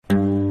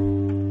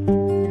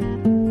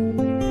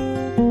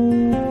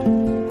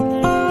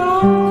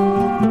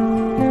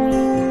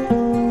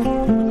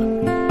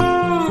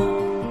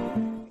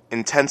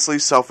Intensely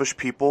selfish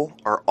people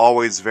are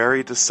always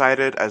very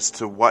decided as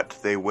to what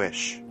they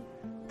wish.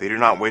 They do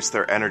not waste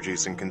their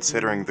energies in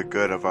considering the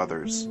good of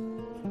others.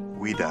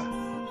 Ouida.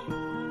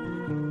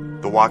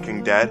 The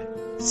Walking Dead,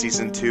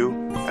 Season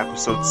 2,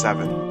 Episode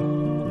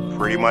 7.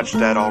 Pretty much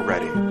dead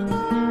already.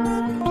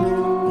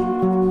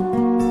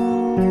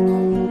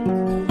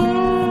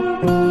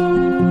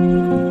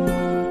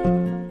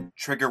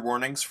 Trigger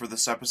warnings for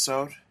this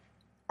episode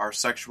are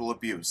sexual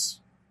abuse.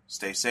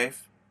 Stay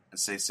safe and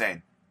stay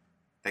sane.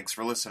 Thanks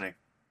for listening.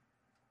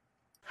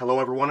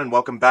 Hello everyone and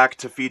welcome back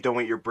to Feed Don't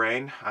Eat Your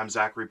Brain. I'm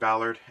Zachary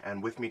Ballard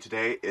and with me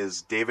today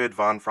is David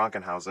von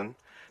Frankenhausen.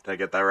 Did I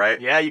get that right?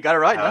 Yeah, you got it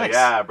right. Nice.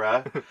 Yeah,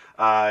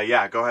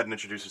 bruh. Go ahead and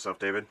introduce yourself,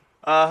 David.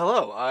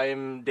 Hello,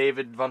 I'm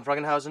David von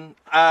Frankenhausen.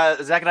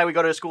 Zach and I, we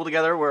go to school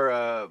together.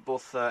 We're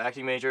both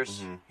acting majors.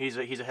 Mm-hmm.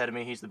 He's ahead of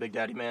me. He's the big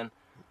daddy man.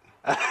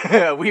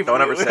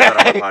 Don't ever say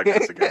that on the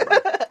podcast again,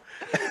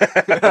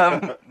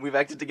 bro. We've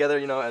acted together,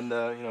 and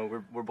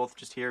we're both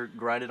just here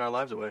grinding our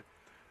lives away.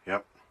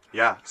 Yep.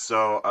 Yeah.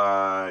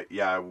 So,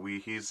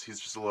 he's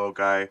just a little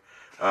guy.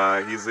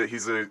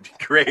 He's a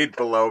grade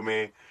below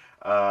me.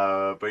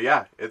 But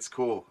yeah, it's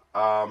cool.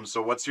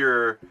 So what's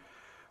your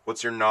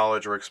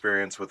knowledge or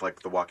experience with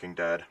like The Walking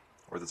Dead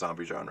or the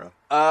zombie genre?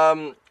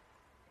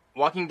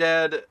 Walking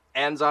Dead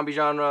and zombie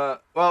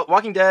genre. Well,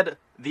 Walking Dead,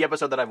 the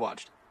episode that I've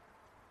watched.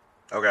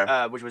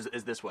 Okay. Which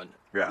is this one.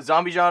 Yeah.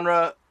 Zombie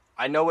genre,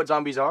 I know what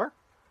zombies are.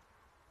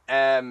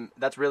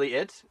 That's really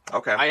it.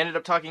 Okay. I ended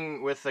up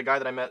talking with a guy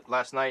that I met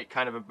last night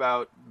kind of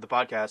about the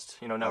podcast,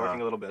 networking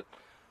a little bit.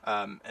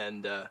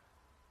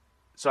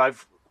 So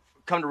I've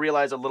come to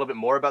realize a little bit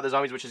more about the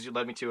zombies, which has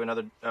led me to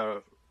another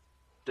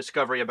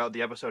discovery about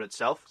the episode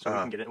itself. So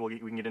we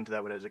can get into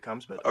that as it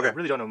comes, but okay. I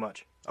really don't know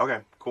much. Okay,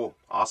 cool.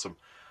 Awesome.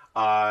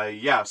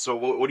 So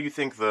what do you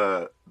think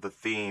the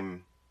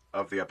theme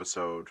of the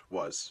episode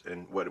was,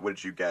 and what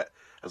did you get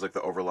as like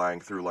the overlying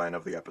through line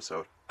of the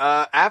episode?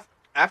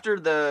 After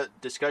the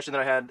discussion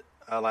that I had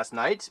last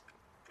night,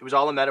 it was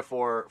all a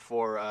metaphor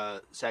for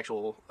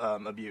sexual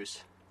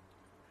abuse.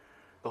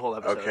 The whole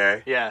episode.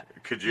 Okay. Yeah.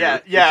 Could you? Yeah.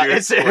 Could you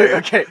explain?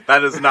 Okay.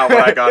 That is not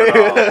what I got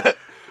at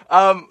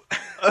all.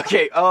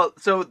 Okay.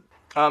 So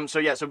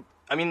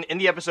I mean, in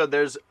the episode,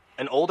 there's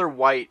an older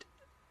white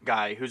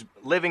guy who's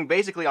living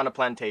basically on a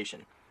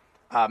plantation.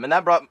 And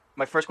that brought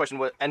my first question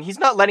was, and he's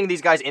not letting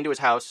these guys into his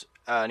house,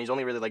 and he's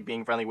only really like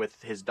being friendly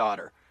with his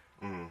daughter.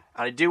 Mm. And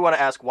I do want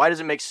to ask, why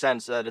does it make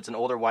sense that it's an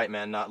older white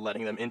man not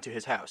letting them into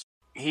his house?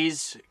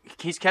 He's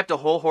kept a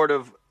whole horde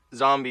of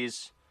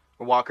zombies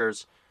or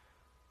walkers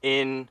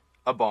in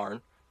a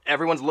barn.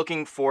 Everyone's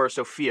looking for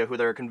Sophia, who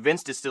they're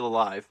convinced is still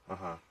alive.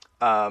 Uh-huh.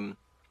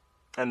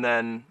 And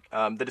then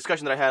the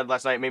discussion that I had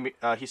last night,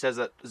 he says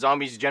that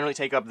zombies generally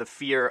take up the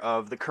fear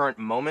of the current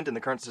moment in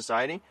the current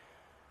society.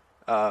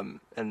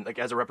 And like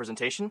as a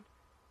representation,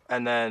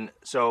 and then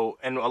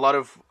and a lot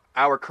of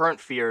our current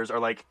fears are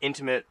like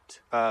intimate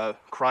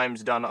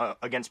crimes done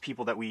against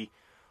people that we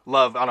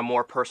love on a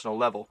more personal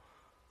level,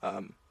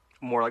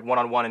 more like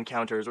one-on-one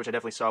encounters, which I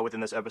definitely saw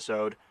within this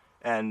episode,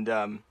 and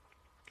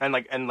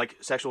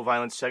sexual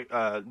violence,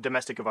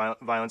 domestic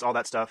violence, all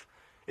that stuff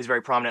is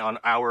very prominent on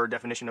our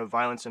definition of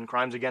violence and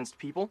crimes against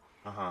people.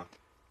 Uh-huh.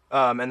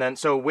 And then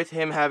so with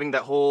him having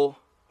that whole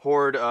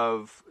horde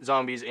of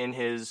zombies in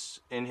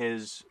his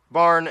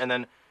barn, and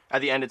then at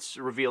the end it's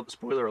revealed,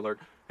 spoiler alert,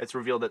 it's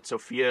revealed that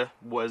Sophia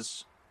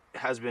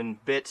has been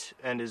bit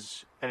and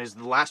is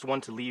the last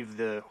one to leave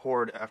the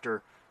horde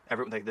after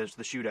there's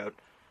the shootout.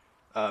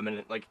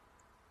 And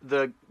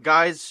the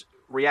guy's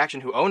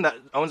reaction who owns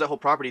that whole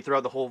property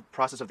throughout the whole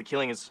process of the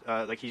killing is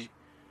he's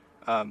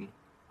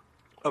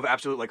of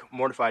absolute like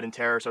mortified and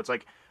terror. So it's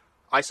like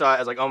I saw it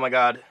as like, oh my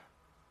god,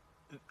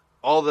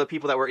 all the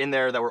people that were in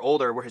there that were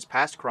older were his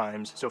past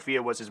crimes.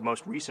 Sophia was his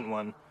most recent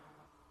one.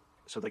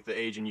 So, like, the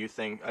age and youth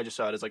thing, I just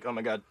saw it as like, oh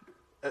my god.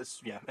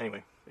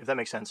 Anyway, if that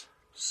makes sense.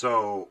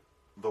 So,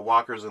 the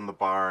walkers in the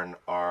barn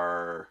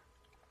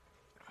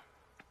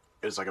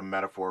is like a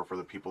metaphor for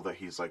the people that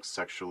he's, like,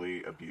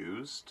 sexually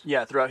abused?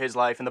 Yeah, throughout his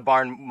life. And the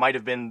barn might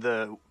have been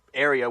the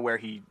area where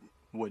he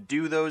would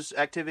do those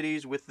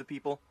activities with the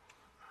people.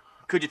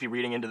 Could just be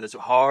reading into this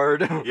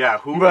hard. Yeah,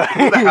 who the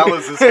hell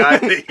is this guy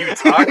that you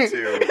talked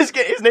to?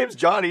 His name's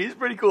Johnny. He's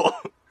pretty cool.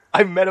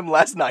 I met him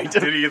last night.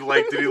 Did he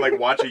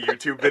watch a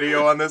YouTube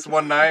video on this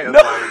one night and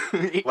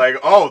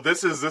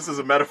this is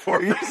a metaphor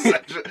for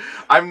sex?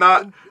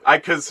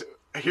 Because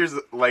here's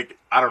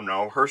I don't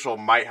know, Herschel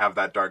might have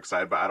that dark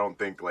side, but I don't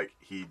think like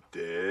he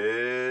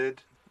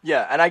did.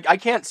 Yeah, and I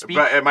can't speak.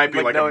 But it might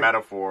be like a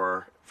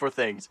metaphor for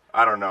things.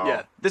 I don't know.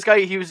 Yeah, this guy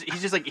he's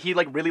just like he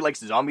like really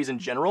likes zombies in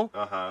general.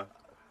 Uh-huh.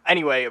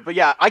 Anyway, but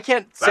yeah, I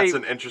can't say... That's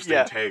an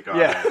interesting take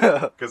on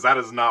it. Because that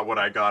is not what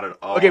I got at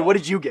all. Okay, what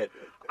did you get?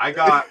 I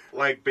got,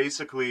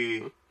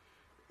 basically...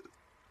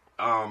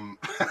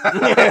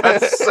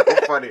 That's so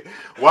funny.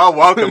 Well,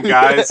 welcome,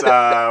 guys.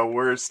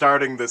 We're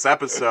starting this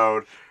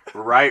episode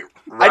right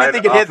I didn't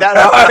think it hit that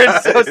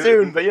hard so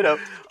soon, but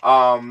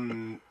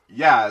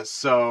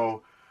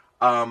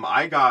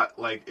I got,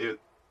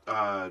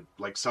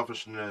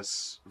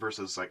 selfishness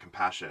versus,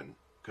 compassion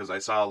because I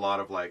saw a lot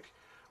of like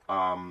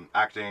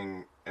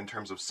acting in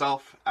terms of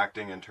self,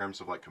 acting in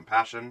terms of like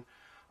compassion,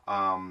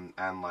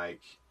 and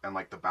like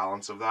the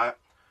balance of that,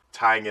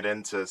 tying it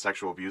into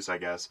sexual abuse, I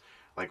guess.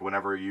 Like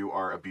whenever you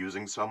are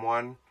abusing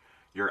someone,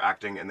 you're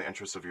acting in the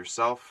interest of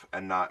yourself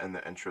and not in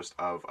the interest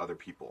of other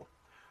people.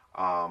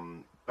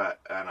 And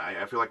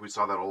I feel like we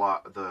saw that a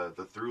lot.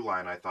 The through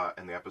line I thought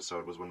in the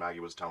episode was when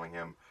Maggie was telling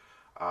him,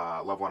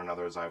 love one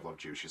another as I've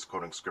loved you. She's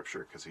quoting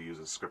scripture because he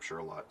uses scripture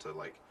a lot to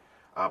like,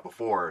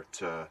 before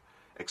to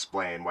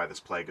explain why this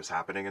plague is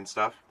happening and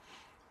stuff.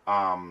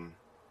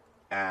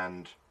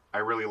 And I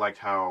really liked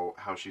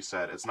how she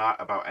said, it's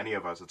not about any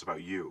of us, it's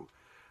about you.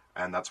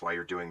 And that's why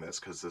you're doing this,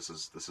 because this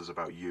is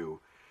about you.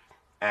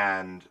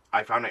 And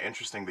I found it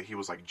interesting that he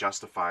was like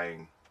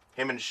justifying,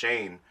 him and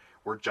Shane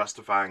were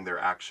justifying their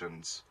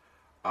actions,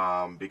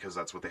 because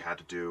that's what they had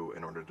to do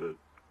in order to,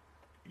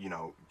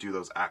 do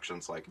those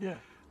actions. Like,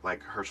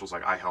 like Herschel's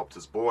like, I helped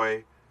his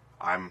boy,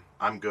 I'm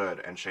good,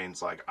 and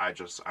Shane's like, I'm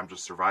just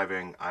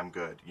surviving, I'm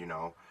good,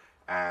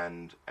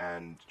 and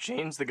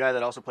Shane's the guy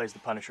that also plays the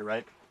Punisher,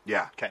 right?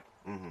 Yeah. Okay.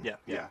 Mm-hmm.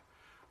 Yeah.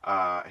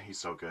 He's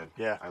so good.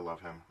 Yeah. I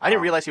love him. I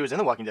didn't realize he was in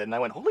The Walking Dead, and I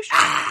went, holy shit.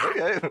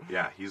 Okay.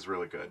 Yeah, he's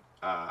really good.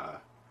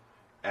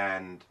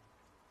 And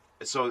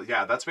so,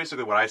 yeah, that's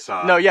basically what I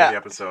saw in the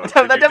episode.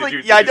 I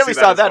definitely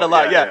saw that a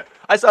lot, yeah.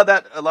 I saw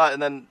that a lot,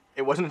 and then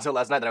it wasn't until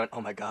last night that I went,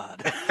 oh my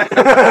god.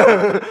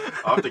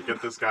 I'll have to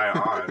get this guy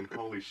on.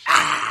 Holy shit.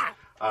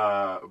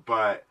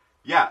 But,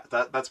 yeah,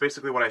 that's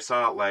basically what I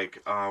saw,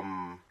 like,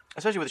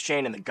 especially with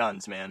Shane and the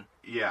guns, man.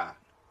 Yeah.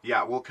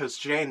 Yeah, well, because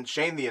Shane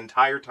the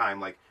entire time,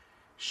 like,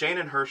 Shane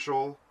and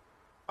Herschel,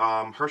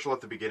 Herschel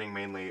at the beginning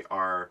mainly,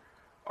 are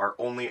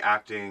only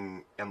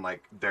acting in,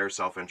 like, their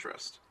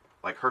self-interest.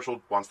 Like,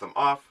 Herschel wants them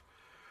off.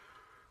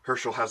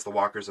 Herschel has the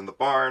walkers in the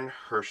barn.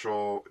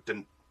 Herschel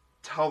didn't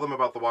tell them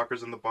about the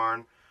walkers in the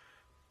barn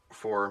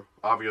for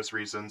obvious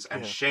reasons.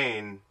 And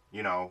Shane,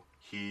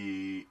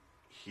 he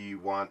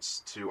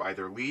wants to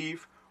either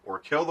leave or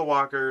kill the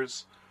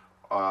walkers.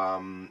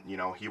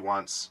 He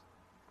wants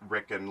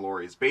Rick and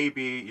Lori's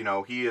baby.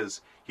 He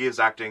is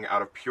acting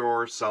out of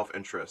pure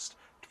self-interest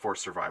for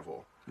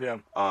survival. Yeah.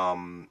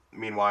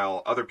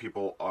 Meanwhile, other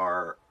people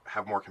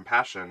have more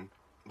compassion.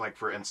 Like,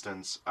 for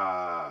instance,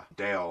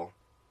 Dale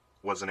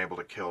wasn't able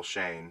to kill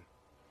Shane.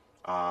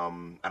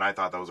 And I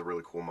thought that was a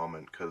really cool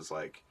moment because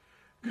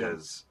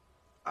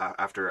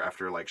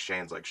after like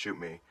Shane's like, shoot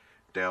me,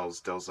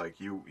 Dale's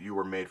like, you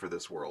were made for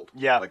this world.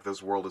 Yeah. Like,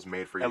 this world is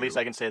made for you. At least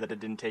I can say that it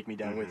didn't take me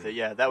down with it.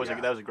 Yeah, that was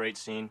a great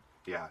scene.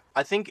 Yeah.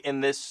 I think in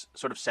this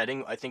sort of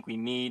setting, I think we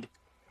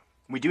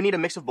do need a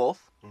mix of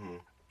both. Mm-hmm.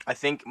 I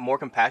think more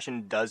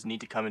compassion does need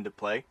to come into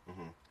play.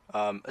 Mm-hmm.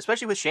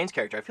 Especially with Shane's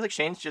character. I feel like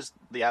Shane's just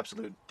the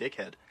absolute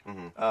dickhead.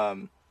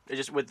 Mm-hmm. It's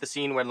just with the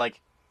scene when,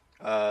 like,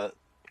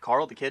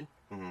 Carl, the kid,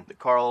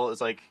 Carl is,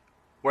 like,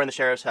 wearing the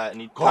sheriff's hat, and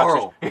he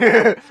Carl!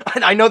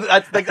 I know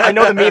that's like, I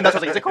know the meme, that's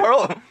what I was like, is it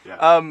Carl?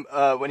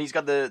 Yeah. When he's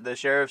got the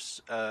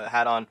sheriff's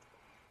hat on,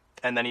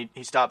 and then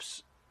he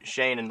stops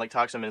Shane and, like,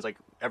 talks to him, and is like,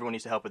 everyone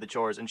needs to help with the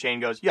chores. And Shane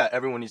goes, yeah,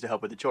 everyone needs to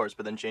help with the chores,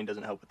 but then Shane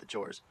doesn't help with the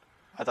chores.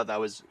 I thought that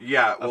was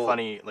a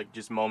funny, like,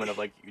 just moment of,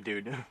 like,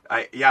 dude.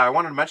 I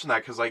wanted to mention that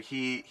because, like,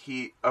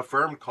 he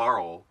affirmed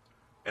Carl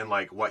in,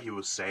 like, what he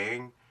was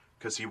saying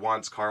because he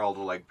wants Carl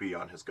to, like, be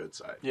on his good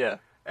side. Yeah.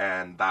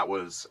 And that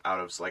was out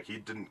of, like, he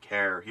didn't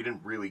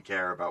really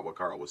care about what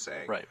Carl was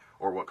saying. Right.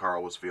 Or what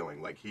Carl was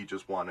feeling. Like, he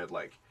just wanted,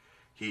 like,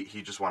 he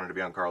just wanted to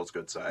be on Carl's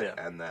good side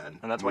and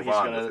that's move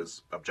on with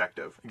his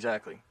objective.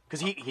 Exactly.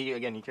 Because he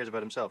cares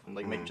about himself and,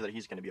 like, making sure that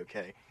he's going to be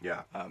okay.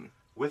 Yeah.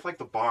 With, like,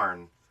 the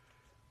barn,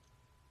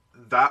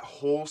 that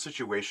whole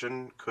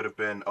situation could have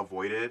been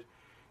avoided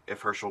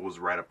if Herschel was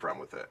right up front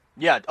with it.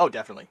 Yeah,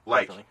 definitely.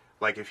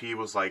 Like if he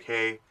was like,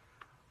 hey,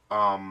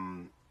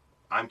 I'm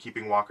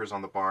keeping walkers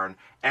on the barn,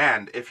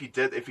 and if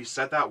he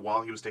said that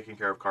while he was taking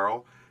care of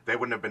Carl, they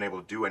wouldn't have been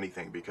able to do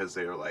anything because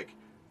they were like,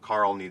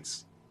 Carl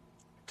needs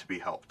to be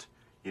helped,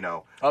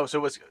 Oh, so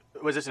was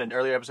this in an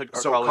earlier episode?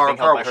 So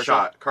Carl was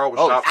shot. Carl was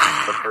shot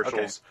with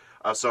Herschel's.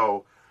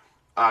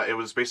 Okay. It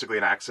was basically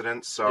an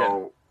accident.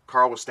 So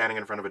Carl was standing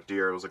in front of a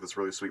deer. It was like this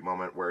really sweet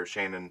moment where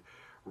Shane and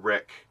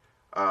Rick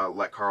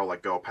let Carl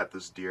like go pet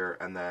this deer,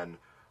 and then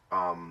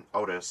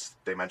Otis.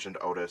 They mentioned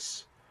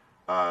Otis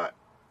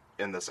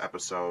in this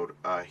episode.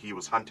 He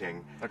was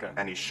hunting,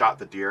 and he shot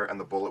the deer, and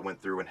the bullet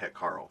went through and hit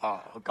Carl.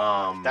 Oh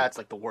god, that's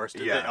like the worst.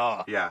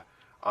 Yeah.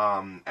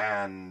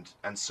 And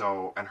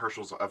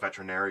Herschel's a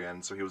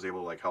veterinarian, so he was able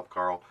to like help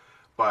Carl,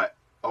 but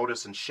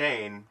Otis and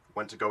Shane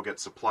went to go get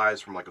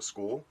supplies from like a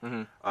school,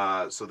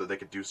 so that they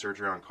could do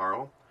surgery on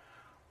Carl.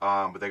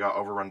 But they got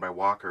overrun by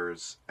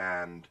walkers,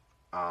 and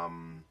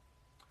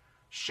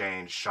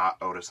Shane shot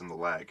Otis in the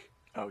leg.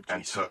 Oh, geez.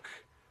 And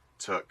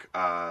took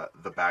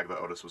the bag that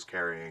Otis was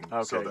carrying,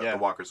 so that the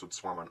walkers would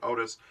swarm on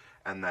Otis,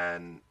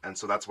 and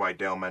so that's why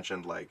Dale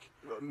mentioned like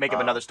make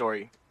up another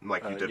story,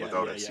 like you did with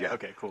Otis. Yeah.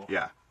 Okay, cool.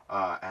 Yeah.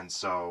 And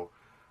so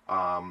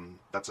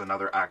that's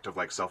another act of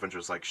like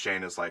self-interest. Like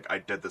Shane is like, I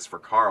did this for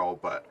Carl,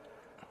 but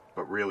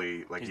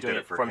really like he's he doing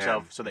did it for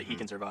himself so that he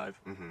can survive.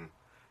 Mm-hmm.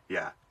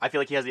 Yeah. I feel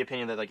like he has the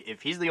opinion that like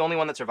if he's the only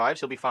one that survives,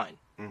 he'll be fine.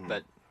 Mhm.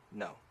 But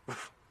no, that's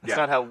Yeah.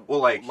 not how Well,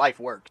 like, life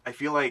worked. I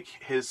feel like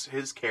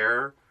his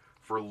care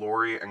for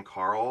Lori and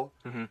Carl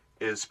Mhm.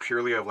 is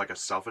purely of like a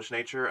selfish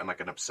nature and like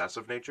an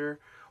obsessive nature,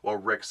 while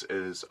Rick's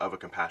is of a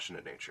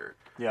compassionate nature.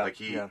 Yeah. Like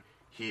yeah.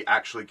 he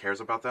actually cares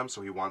about them,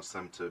 so he wants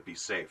them to be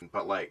safe.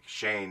 But like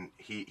Shane,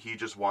 he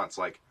just wants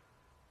like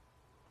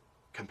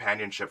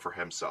companionship for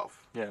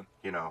himself. Yeah.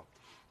 You know.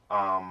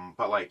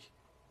 But like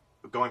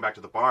going back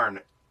to the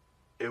barn,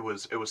 it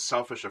was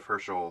selfish of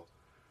Herschel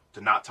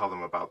to not tell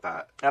them about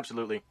that.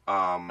 Absolutely.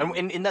 And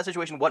in that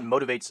situation, what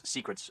motivates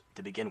secrets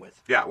to begin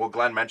with? Yeah, well,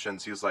 Glenn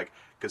mentions he's like,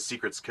 because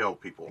secrets kill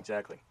people.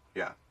 Exactly.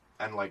 Yeah,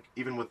 and like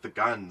even with the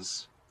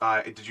guns,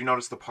 did you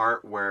notice the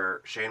part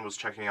where Shane was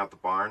checking out the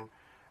barn,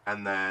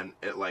 and then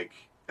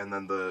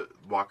the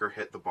walker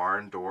hit the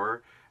barn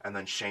door, and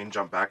then Shane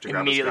jumped back to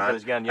grab his Immediately gun, for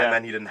his gun, yeah. and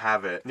then he didn't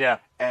have it. Yeah.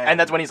 And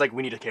that's when he's like,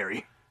 we need to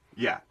carry.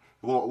 Yeah.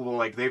 Well,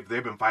 like they've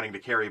been fighting to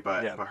carry,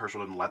 but Yeah. but Herschel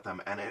didn't let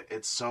them, and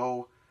it's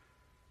so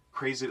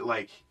crazy.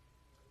 Like,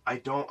 I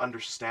don't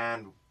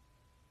understand.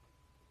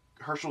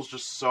 Herschel's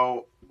just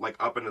so like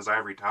up in his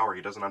ivory tower.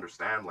 He doesn't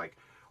understand like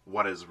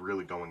what is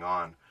really going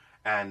on,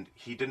 and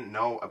he didn't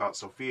know about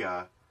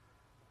Sophia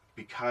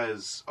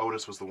because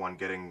Otis was the one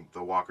getting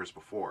the walkers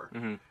before.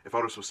 Mm-hmm. If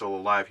Otis was still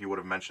alive, he would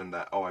have mentioned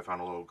that. Oh, I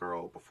found a little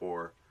girl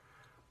before,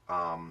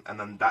 and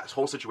then that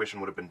whole situation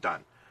would have been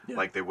done. Yeah.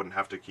 Like they wouldn't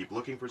have to keep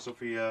looking for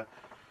Sophia.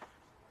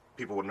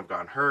 People wouldn't have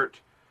gotten hurt.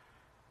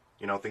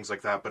 You know, things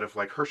like that. But if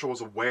like Herschel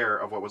was aware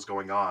of what was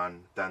going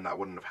on, then that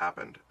wouldn't have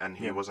happened. And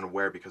he wasn't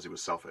aware because he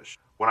was selfish.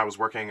 When I was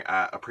working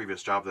at a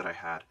previous job that I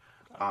had,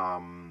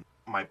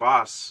 my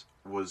boss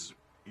was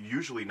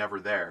usually never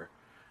there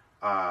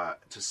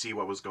to see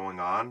what was going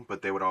on,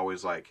 but they would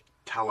always like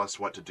tell us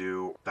what to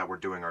do, that we're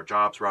doing our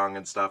jobs wrong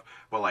and stuff.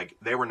 But like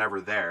they were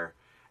never there,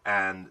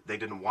 and they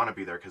didn't want to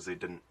be there because they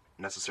didn't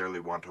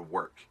necessarily want to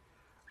work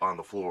on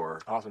the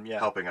floor. Awesome, yeah.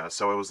 Helping us.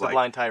 So it was The like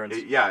blind tyrants.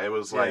 it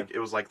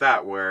was like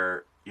that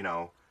where, you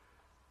know,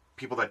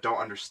 people that don't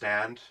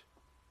understand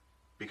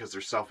because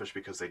they're selfish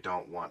because they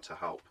don't want to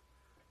help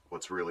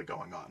what's really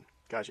going on.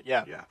 Gotcha.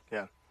 Yeah. Yeah.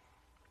 Yeah.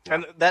 Yeah.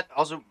 And that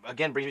also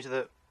again brings me to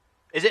the.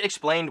 Is it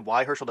explained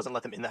why Herschel doesn't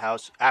let them in the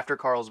house after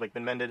Carl's like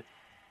been mended?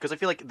 Because I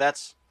feel like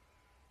that's.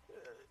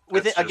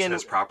 With It's it just again,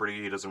 his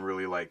property. He doesn't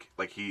really like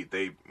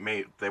they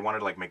wanted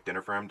to like make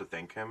dinner for him to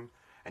thank him,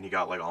 and he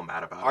got like all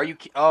mad about it. Are you?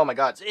 Oh my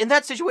God! In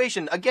that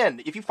situation,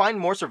 again, if you find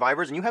more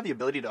survivors and you have the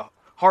ability to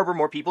harbor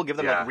more people, give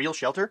them Yeah. like real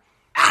shelter,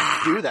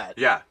 do that.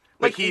 Yeah.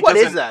 Like, he what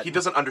doesn't, is that? He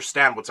doesn't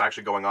understand what's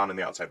actually going on in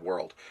the outside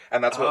world,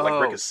 and that's what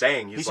like Rick is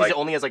saying. He He's sees like, it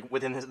only as like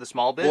within the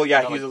small bit. well,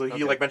 yeah, Not he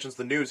okay. like mentions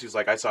the news. He's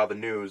like, I saw the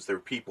news. There are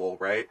people,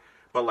 right?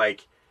 But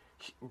like,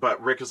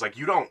 but Rick is like,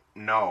 you don't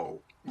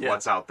know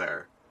what's out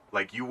there.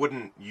 Like you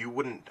wouldn't,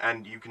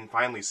 and you can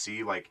finally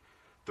see like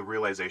the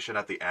realization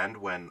at the end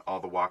when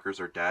all the walkers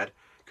are dead,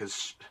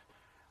 because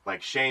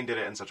like Shane did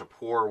it in such a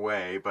poor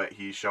way, but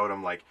he showed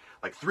him like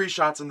 3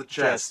 shots in the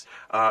chest.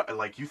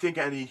 Like, you think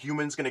any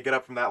human's gonna get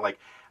up from that? Like,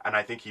 and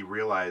I think he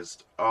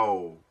realized,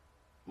 oh,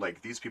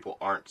 like these people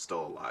aren't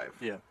still alive.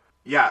 Yeah.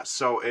 Yeah.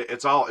 So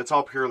it's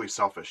all purely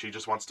selfish. He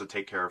just wants to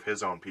take care of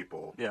his own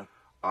people. Yeah.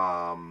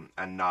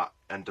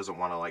 And doesn't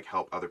want to like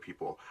help other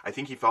people. I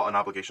think he felt an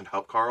obligation to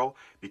help Carl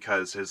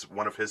because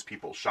one of his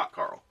people shot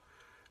Carl.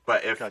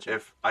 But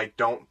if I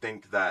don't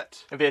think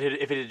that if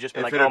it had just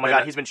been like, it oh had my been-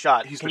 God, he's been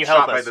shot. he's Can been you help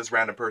shot by us? this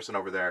random person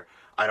over there,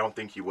 I don't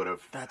think he would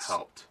have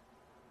helped.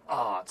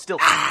 Oh, it's still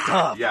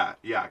tough. Yeah,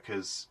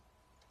 because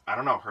I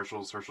don't know.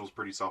 Herschel's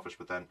pretty selfish,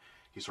 but then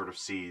he sort of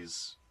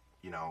sees,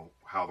 you know,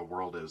 how the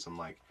world is, and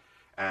like,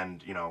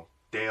 and you know,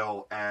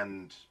 Dale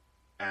and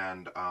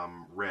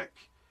Rick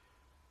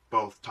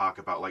both talk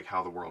about like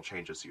how the world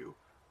changes you,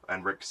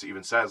 and Rick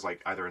even says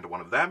like either into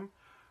one of them,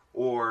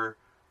 or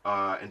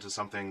into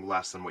something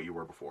less than what you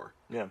were before.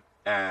 Yeah.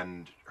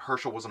 And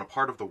Herschel wasn't a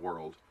part of the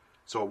world,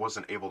 so it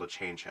wasn't able to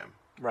change him.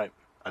 Right.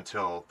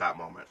 Until that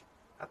moment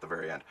at the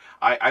very end.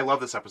 I love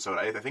this episode.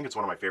 I think it's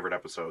one of my favorite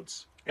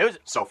episodes It was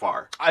so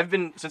far. I've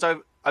been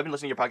listening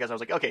to your podcast. I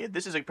was like, okay,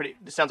 this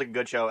sounds like a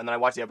good show. And then I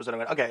watched the episode.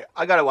 and I went, okay,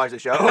 I gotta watch the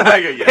show. yeah,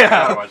 I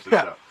gotta watch this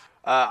show.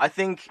 I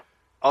think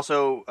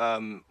also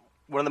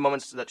one of the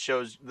moments that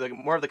shows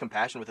more of the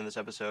compassion within this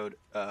episode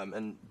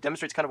and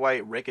demonstrates kind of why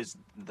Rick is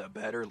the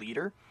better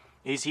leader.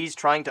 He's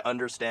trying to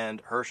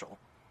understand Herschel.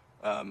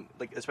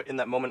 Like in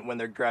that moment when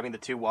they're grabbing the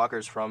 2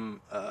 walkers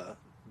from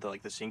the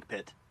sink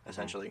pit,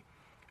 essentially.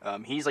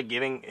 He's like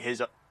giving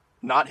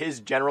not his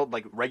general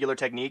like regular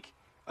technique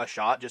a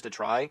shot just to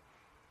try,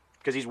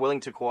 because he's willing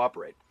to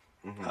cooperate.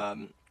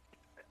 Mm-hmm.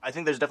 I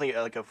think there's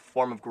definitely like a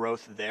form of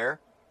growth there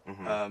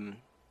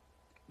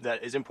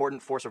that is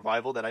important for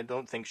survival that I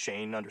don't think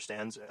Shane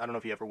understands. I don't know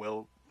if he ever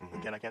will.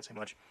 Again, I can't say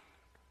much.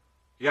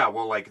 Yeah,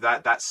 well, like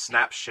that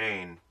snaps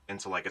Shane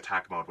into like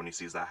attack mode when he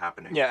sees that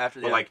happening. Yeah,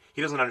 but like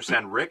he doesn't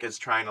understand. Rick is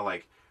trying to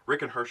like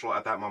Rick and Herschel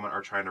at that moment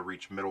are trying to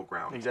reach middle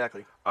ground.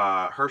 Exactly.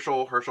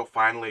 Herschel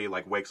finally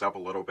like wakes up a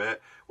little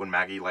bit when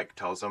Maggie like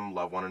tells him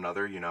love one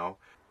another, you know,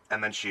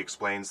 and then she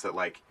explains that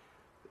like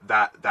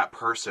that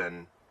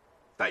person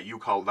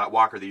that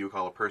walker that you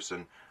call a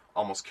person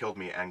almost killed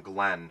me, and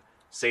Glenn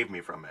saved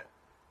me from it.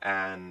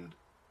 And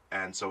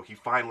so he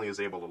finally is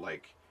able to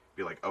like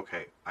be like,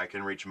 okay, I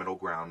can reach middle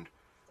ground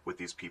with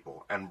these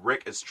people. And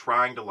Rick is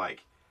trying to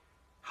like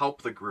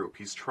help the group.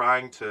 He's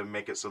trying to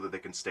make it so that they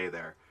can stay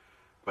there.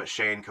 But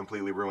Shane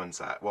completely ruins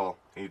that. Well,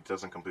 he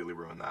doesn't completely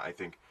ruin that, I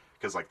think,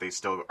 because like they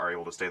still are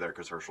able to stay there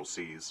because Herschel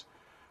sees.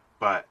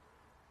 But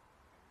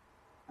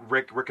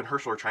Rick and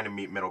Herschel are trying to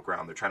meet middle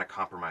ground. They're trying to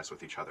compromise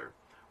with each other,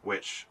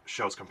 which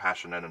shows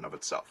compassion in and of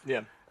itself.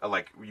 Yeah.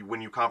 Like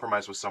when you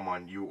compromise with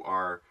someone, you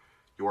are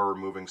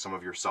removing some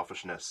of your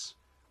selfishness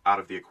out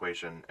of the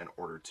equation in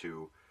order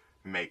to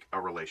make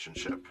a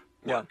relationship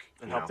work.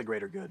 And help the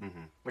greater good.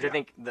 Mm-hmm. Which I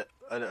think that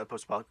a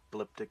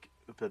post-apocalyptic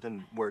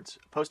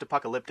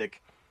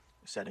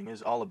setting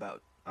is all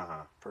about,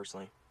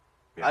 personally.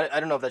 Yeah. I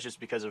don't know if that's just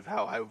because of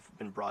how I've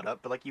been brought up,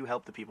 but like you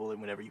help the people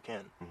whenever you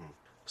can. Mm-hmm.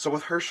 So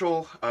with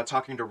Herschel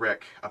talking to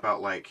Rick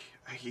about like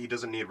he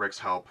doesn't need Rick's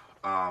help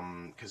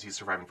because he's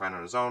surviving fine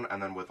on his own,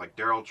 and then with like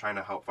Daryl trying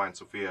to help find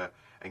Sophia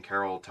and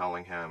Carol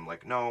telling him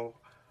like, no,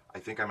 I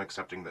think I'm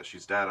accepting that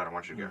she's dead. I don't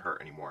want you to get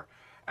hurt anymore.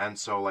 And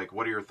so like,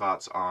 what are your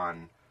thoughts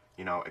on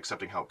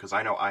accepting help? Because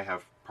I know I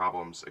have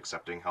problems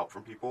accepting help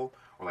from people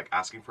or like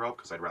asking for help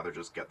because I'd rather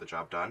just get the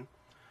job done.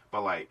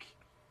 But like,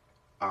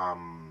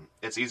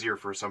 it's easier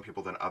for some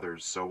people than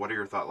others. So what are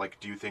your thoughts? Like,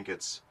 do you think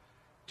it's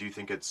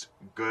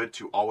good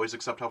to always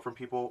accept help from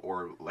people,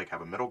 or like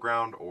have a middle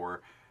ground,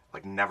 or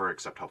like never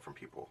accept help from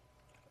people?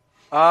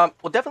 Well,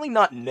 definitely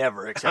not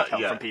never accept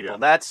help from people.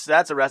 Yeah.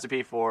 That's a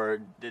recipe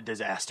for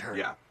disaster.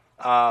 Yeah.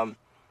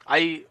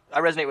 I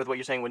resonate with what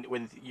you're saying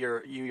when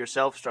you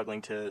yourself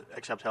struggling to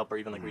accept help or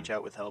even like reach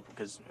out with help,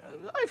 because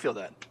I feel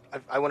that.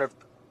 I wonder if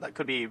that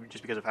could be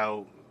just because of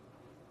how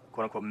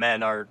quote unquote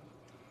men are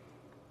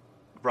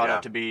brought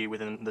up to be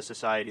within the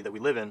society that we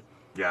live in.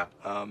 Yeah.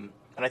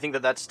 And I think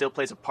that still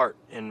plays a part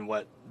in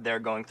what they're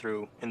going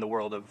through in the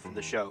world of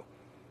the show.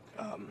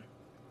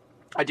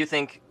 I do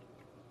think,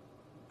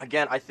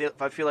 again, I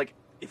feel like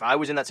if I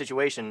was in that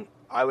situation,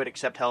 I would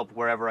accept help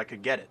wherever I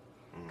could get it.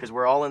 Because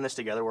we're all in this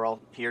together. We're all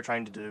here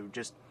trying to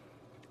just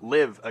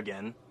live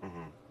again.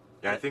 Mm-hmm.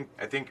 Yeah,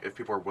 I think if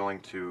people are willing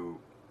to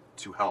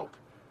help,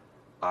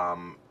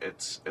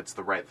 it's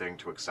the right thing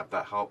to accept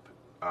that help.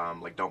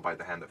 Like, don't bite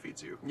the hand that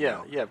feeds you.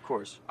 Yeah, yeah, of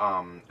course.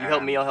 You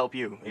help me, I'll help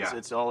you.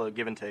 It's all a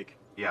give and take.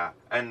 Yeah,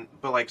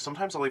 but like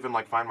sometimes I'll even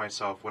like find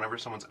myself whenever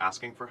someone's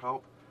asking for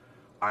help,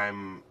 I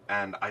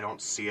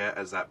don't see it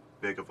as that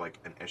big of like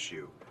an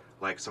issue.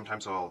 Like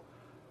sometimes I'll,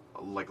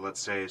 like let's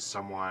say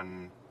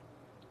someone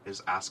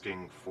is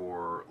asking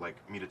for like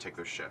me to take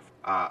their shift,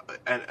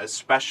 and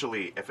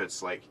especially if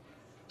it's like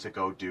to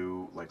go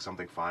do like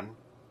something fun,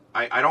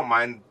 I don't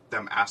mind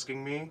them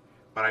asking me,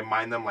 but I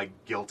mind them like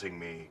guilting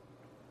me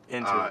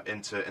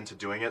into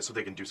doing it so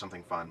they can do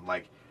something fun.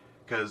 Like,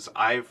 because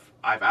I've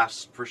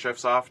asked for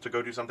shifts off to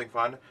go do something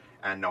fun,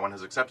 and no one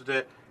has accepted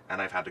it, and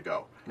I've had to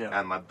go. Yeah.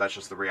 And that's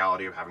just the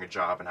reality of having a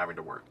job and having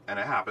to work. And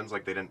it happens,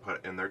 like they didn't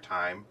put in their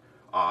time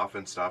off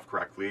and stuff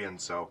correctly,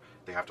 and so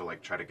they have to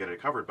like try to get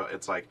it covered. But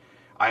it's like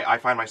I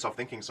find myself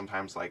thinking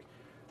sometimes like,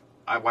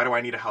 why do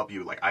I need to help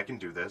you? Like, I can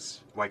do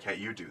this. Why can't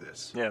you do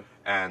this? Yeah.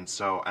 And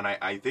so, and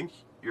I think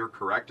you're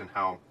correct in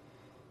how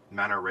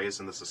men are raised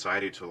in the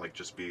society to like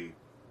just be,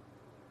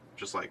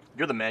 just like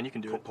you're the man, you can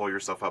do it. Pull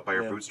yourself up by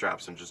your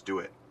bootstraps and just do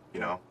it.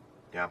 You know?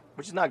 Yeah.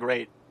 Which is not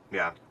great.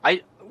 Yeah.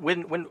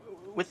 When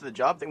with the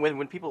job thing,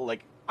 when people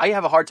like, I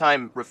have a hard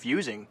time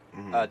refusing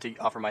to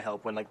offer my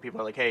help when like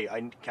people are like, hey,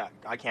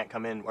 I can't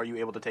come in. Are you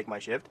able to take my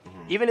shift?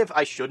 Even if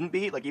I shouldn't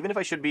be, like even if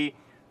I should be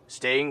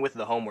staying with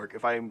the homework,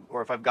 if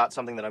I've got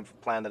something that I've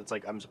planned that it's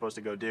like I'm supposed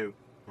to go do,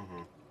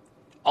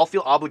 I'll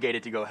feel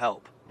obligated to go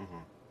help.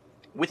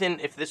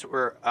 If this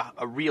were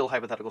a real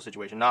hypothetical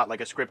situation, not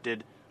like a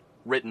scripted,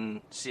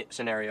 written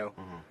scenario,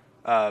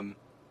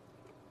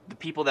 the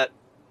people that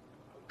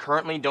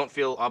currently don't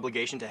feel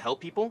obligation to help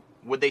people,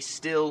 would they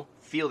still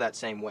feel that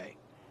same way?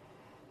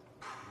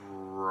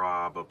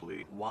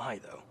 Probably. Why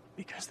though?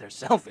 Because they're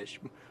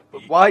selfish.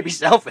 But why be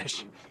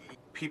selfish?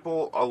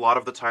 People a lot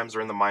of the times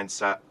are in the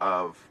mindset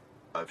of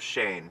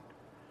Shane,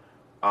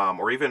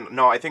 or even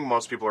no. I think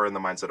most people are in the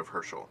mindset of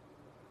Herschel,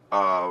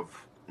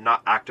 of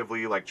not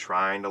actively like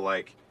trying to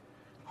like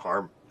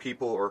harm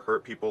people or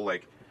hurt people,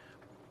 like,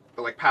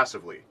 but like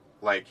passively.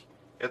 Like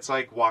it's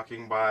like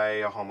walking by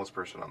a homeless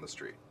person on the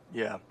street.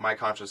 Yeah. My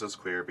conscience is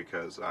clear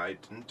because I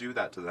didn't do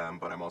that to them,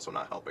 but I'm also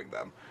not helping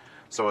them.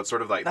 So it's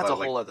sort of like that's a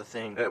whole other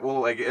thing.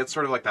 It's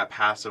sort of like that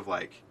passive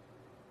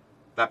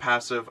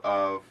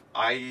of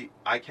I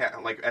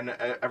can't like, and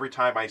every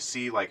time I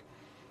see like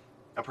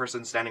a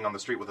person standing on the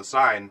street with a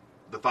sign,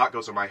 the thought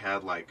goes in my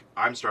head like,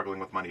 I'm struggling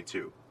with money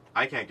too.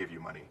 I can't give you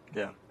money.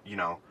 Yeah. You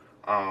know,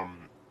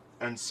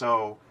 and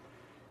so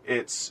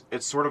it's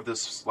sort of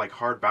this like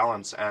hard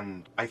balance,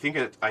 and I think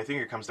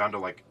it comes down to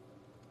like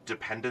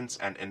dependence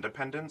and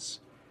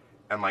independence,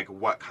 and like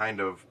what kind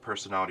of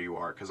personality you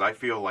are. Because I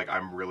feel like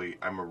I'm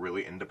a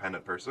really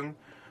independent person,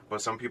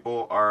 but some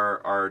people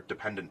are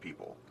dependent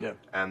people. Yeah.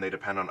 And they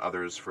depend on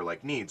others for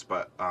like needs.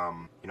 But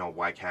you know,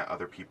 why can't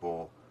other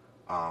people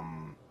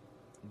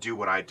do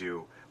what I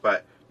do?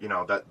 But you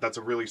know, that's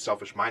a really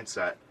selfish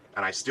mindset,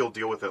 and I still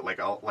deal with it.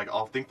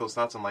 I'll think those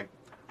thoughts. I'm like,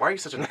 why are you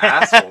such an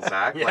asshole,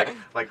 Zach? Yeah.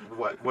 Like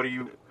what are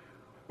you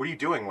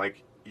doing?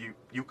 Like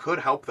you could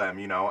help them,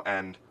 you know,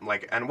 and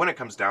when it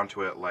comes down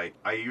to it, like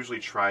I usually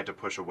try to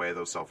push away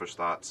those selfish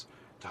thoughts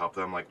to help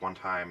them. Like one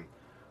time,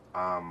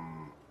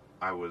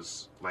 I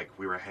was like,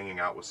 we were hanging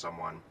out with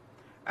someone,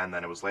 and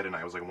then it was late at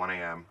night. It was like 1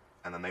 a.m.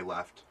 and then they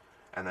left,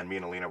 and then me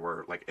and Alina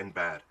were like in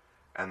bed,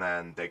 and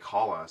then they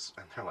call us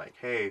and they're like,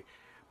 hey,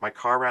 my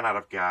car ran out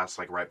of gas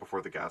like right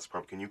before the gas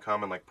pump. Can you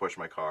come and like push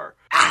my car?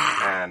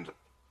 And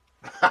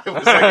I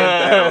was like in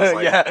bed. I was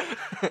like, yeah.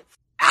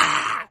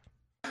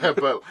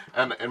 but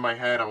and in my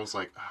head I was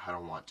like, I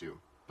don't want to.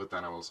 But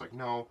then I was like,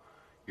 no,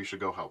 you should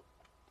go help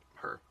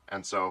her.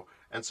 And so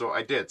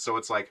I did. So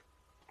it's like,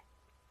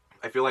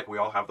 I feel like we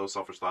all have those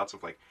selfish thoughts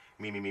of like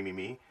me.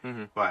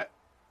 Mm-hmm. But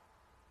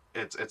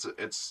it's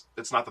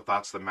not the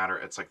thoughts that matter.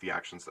 It's like the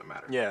actions that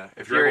matter. Yeah.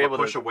 If you're able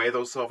to push away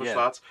those selfish yeah.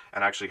 thoughts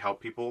and actually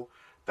help people,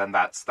 then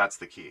that's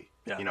the key.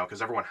 Yeah. You know,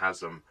 because everyone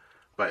has them,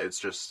 but it's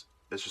just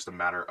a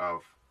matter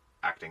of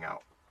acting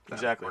out.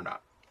 Exactly. Or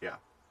not. Yeah.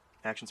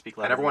 Actions speak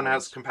louder. And everyone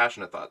has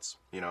compassionate thoughts,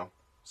 you know?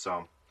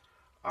 So...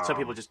 some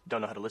people just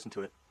don't know how to listen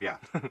to it. Yeah.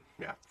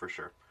 Yeah, for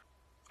sure.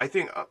 I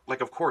think,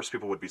 like, of course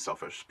people would be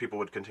selfish. People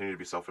would continue to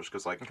be selfish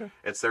because, like,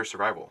 it's their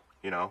survival,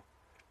 you know?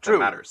 True.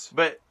 That matters.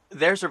 But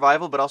their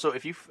survival, but also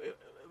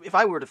if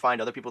I were to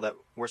find other people that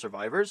were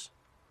survivors,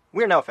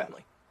 we're now a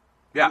family.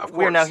 Yeah, of course.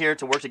 We're now here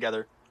to work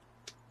together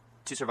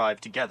to survive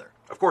together.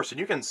 Of course, and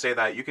you can say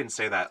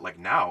that, like,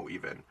 now,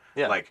 even.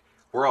 Yeah. Like,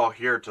 we're all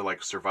here to,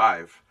 like,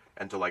 survive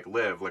and to, like,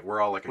 live. Like,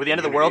 we're all, like, a with the end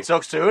of the community. world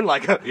so soon,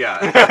 like...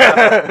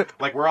 Yeah.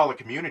 Like, we're all a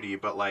community,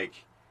 but, like,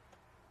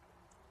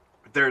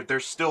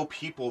 there's still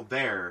people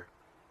there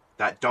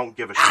that don't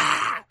give a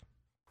shit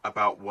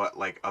about what,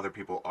 like, other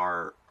people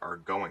are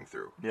going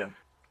through. Yeah.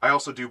 I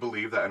also do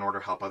believe that in order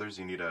to help others,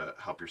 you need to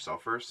help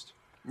yourself first.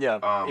 Yeah.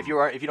 If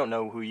you don't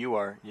know who you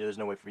are, there's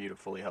no way for you to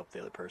fully help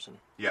the other person.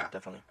 Yeah.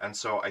 Definitely. And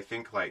so I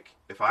think, like,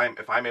 if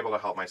I'm able to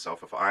help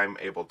myself, if I'm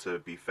able to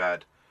be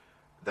fed,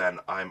 then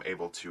I'm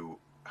able to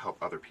help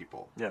other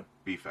people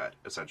be fed,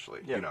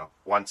 essentially. Yeah. You know,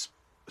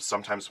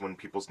 sometimes when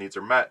people's needs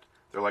are met,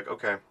 they're like,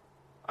 okay,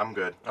 I'm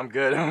good.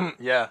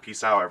 Yeah.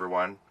 Peace out,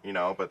 everyone. You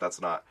know, but that's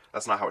not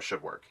how it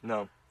should work.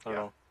 No. I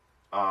don't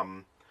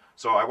know.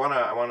 So I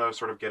wanna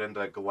sort of get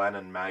into Glenn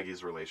and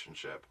Maggie's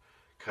relationship,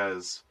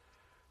 because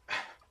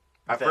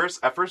at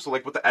first,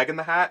 like, with the egg in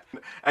the hat,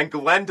 and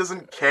Glenn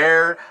doesn't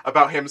care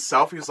about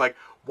himself. He's like,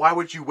 why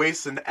would you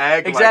waste an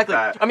egg exactly.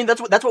 like that? I mean, that's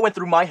what went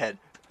through my head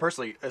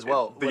personally as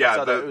well.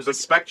 The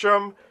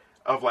spectrum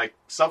of, like,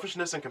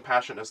 selfishness and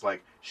compassion is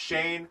like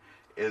Shane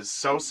is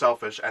so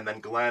selfish, and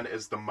then Glenn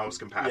is the most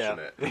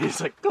compassionate. Yeah.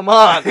 He's like, come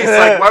on. He's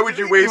like, why would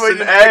you waste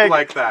an egg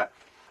like that?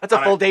 That's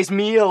a full day's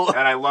meal.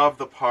 And I love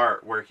the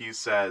part where he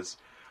says,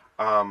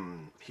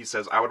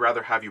 I would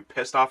rather have you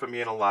pissed off at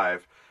me and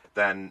alive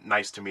than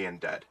nice to me and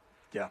dead.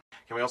 Yeah.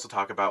 Can we also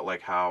talk about,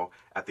 like, how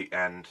at the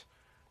end,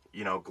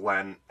 you know,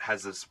 Glenn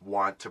has this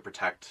want to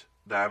protect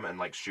them and,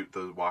 like, shoot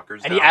the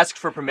walkers and down. he asked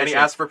for permission.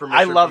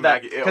 I love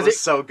that. Maggie. It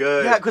was so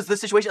good. Yeah, because the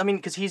situation, I mean,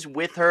 because he's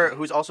with her,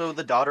 who's also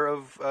the daughter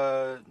of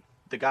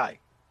the guy.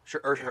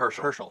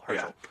 Herschel.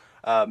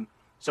 Yeah.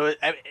 So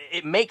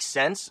it makes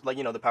sense, like,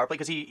 you know, the power play,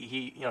 because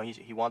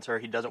he wants her.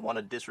 He doesn't want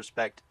to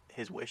disrespect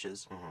his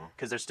wishes,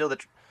 because there's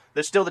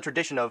still the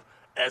tradition of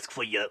ask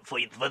for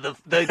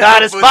the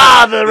goddess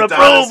father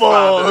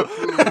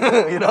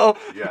approval. You know.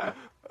 Yeah.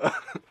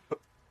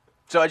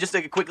 So I just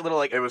take a quick little,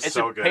 like, it was it's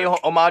so to good. pay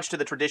homage to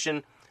the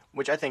tradition,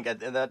 which I think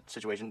in that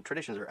situation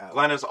traditions are out.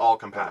 Glenn is all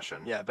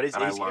compassion. Yeah, but it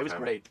was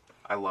great.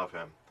 I love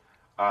him.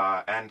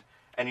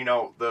 And you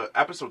know, the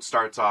episode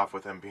starts off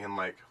with him being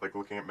like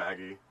looking at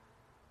Maggie,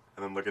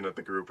 and then looking at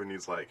the group, and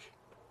he's like,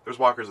 "There's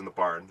walkers in the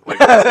barn." Like,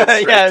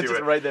 yeah, it's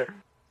just right there.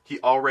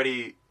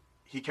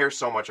 He cares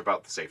so much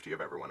about the safety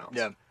of everyone else.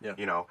 Yeah.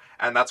 You know,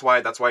 and that's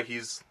why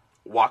he's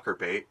walker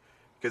bait,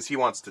 because he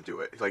wants to do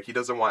it. Like, he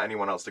doesn't want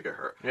anyone else to get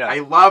hurt. Yeah. I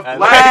love Glenn.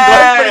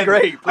 Glenn's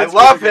pretty great. I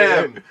love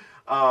him.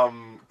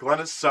 Glenn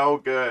is so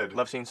good.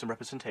 Love seeing some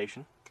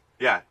representation.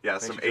 Yeah,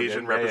 some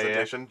Asian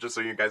representation. Yeah. Just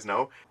so you guys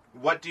know,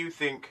 what do you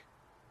think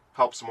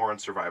helps more in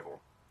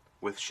survival,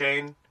 with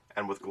Shane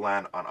and with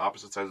Glenn on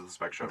opposite sides of the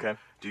spectrum? Okay.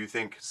 Do you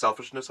think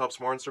selfishness helps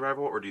more in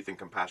survival, or do you think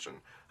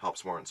compassion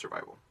helps more in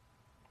survival?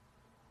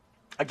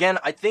 Again,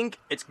 I think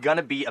it's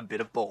gonna be a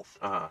bit of both.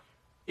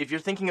 If you're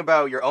thinking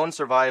about your own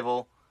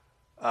survival,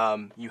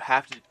 I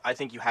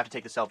think you have to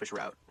take the selfish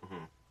route.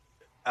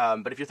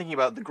 But if you're thinking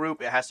about the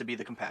group, it has to be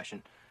the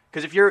compassion.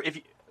 Because if you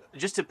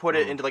just to put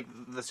it into, like,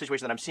 the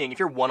situation that I'm seeing, if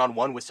you're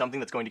one-on-one with something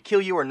that's going to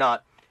kill you or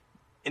not,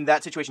 in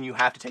that situation you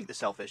have to take the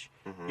selfish.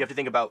 You have to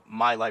think about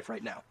my life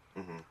right now.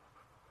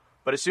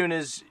 But as soon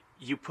as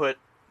you put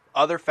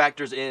other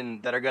factors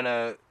in that are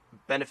gonna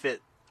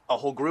benefit a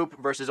whole group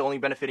versus only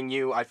benefiting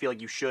you, I feel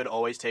like you should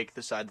always take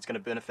the side that's going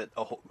to benefit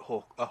a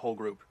whole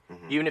group,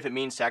 even if it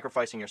means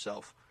sacrificing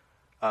yourself.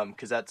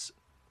 Because that's,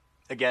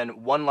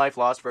 again, 1 life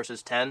lost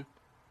versus 10.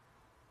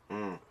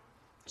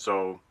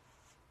 So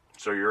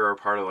you're a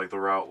part of like the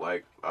route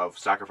like of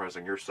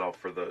sacrificing yourself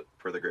for the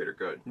greater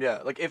good. Yeah,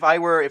 like if I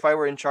were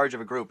in charge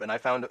of a group and I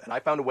found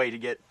a way to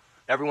get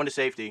everyone to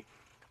safety,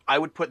 I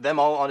would put them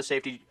all onto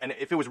safety. And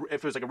if it was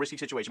like a risky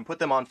situation, put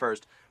them on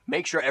first.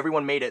 Make sure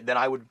everyone made it. Then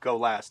I would go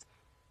last.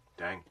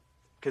 Dang.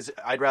 Because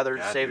I'd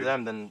rather save dude.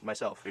 them than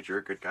myself. Dude, you're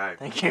a good guy.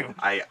 Thank you.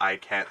 I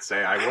can't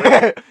say I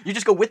would. You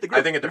just go with the group.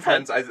 I think it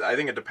depends. I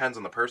think it depends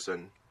on the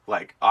person.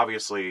 Like,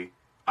 obviously,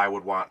 I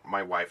would want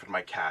my wife and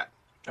my cat,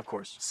 of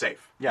course,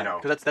 safe. Yeah, you know,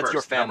 because that's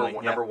your family.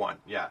 Number one,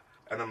 yeah.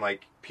 And then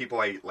like people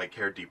I like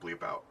care deeply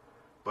about.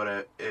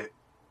 But it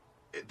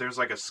there's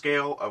like a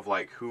scale of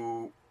like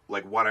who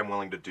like what I'm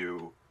willing to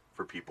do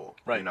for people.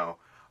 Right. You know,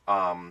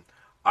 I'm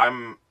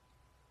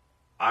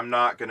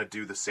not gonna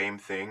do the same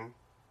thing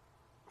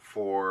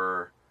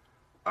for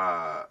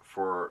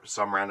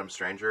some random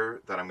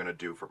stranger that I'm gonna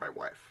do for my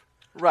wife.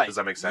 Right. Does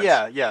that make sense?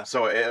 Yeah, yeah.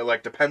 So it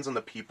like depends on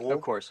the people.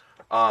 Of course.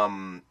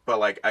 But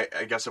like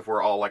I guess if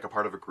we're all like a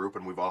part of a group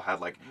and we've all had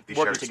like these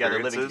working shared together,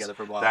 experiences, living together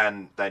for a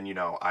while, then you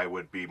know I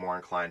would be more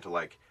inclined to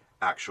like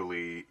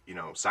actually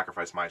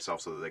sacrifice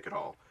myself so that they could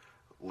all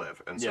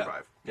live and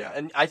survive. Yeah,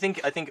 and I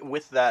think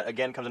with that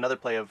again comes another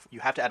play of you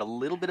have to add a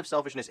little bit of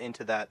selfishness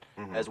into that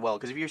as well,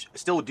 because if you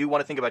still do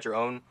want to think about your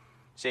own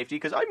safety,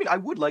 because I mean I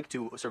would like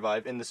to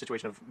survive in the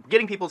situation of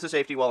getting people to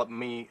safety while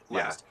me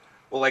last. Yeah.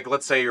 Well, like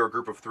let's say you're a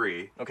group of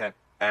 3. Okay.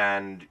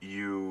 And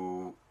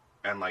you're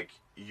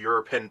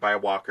pinned by a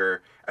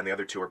walker, and the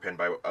other 2 are pinned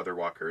by other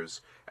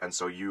walkers, and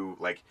so you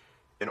like,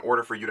 in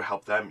order for you to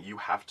help them, you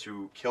have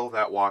to kill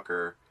that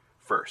walker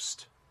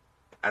first,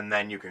 and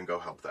then you can go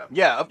help them.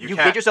 Yeah, you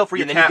get yourself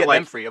free, and then you get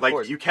them free. Of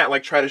course, you can't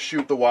like try to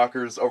shoot the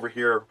walkers over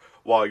here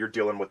while you're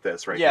dealing with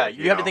this, right? Yeah,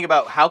 here, you have to think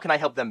about how can I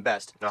help them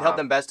best. To help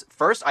them best,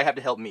 first I have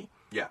to help me.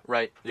 Yeah.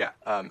 Right. Yeah.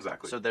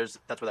 Exactly. So that's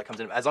where that comes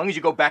in. As long as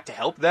you go back to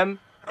help them,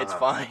 it's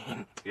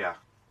fine. Yeah.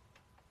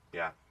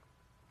 Yeah.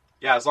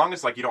 Yeah, as long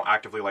as like you don't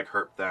actively like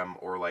hurt them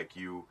or like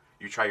you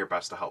try your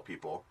best to help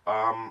people.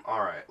 All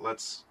right,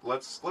 let's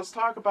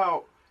talk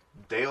about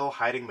Dale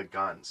hiding the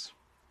guns,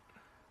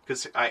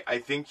 because I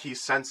think he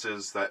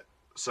senses that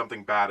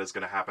something bad is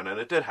going to happen, and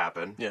it did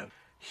happen. Yeah.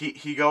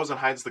 He goes and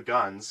hides the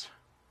guns,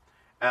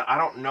 and I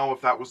don't know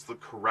if that was the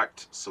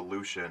correct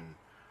solution.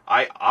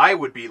 I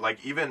would be like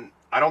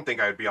I don't think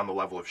I would be on the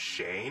level of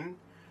Shane.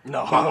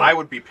 No. But I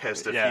would be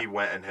pissed if he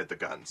went and hid the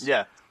guns.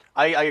 Yeah,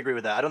 I agree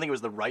with that. I don't think it was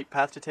the right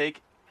path to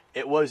take.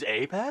 It was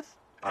a path,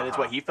 and it's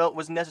what he felt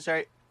was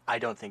necessary. I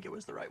don't think it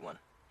was the right one.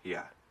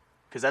 Yeah.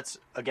 Because that's,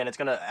 again, it's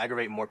going to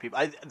aggravate more people.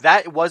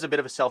 That was a bit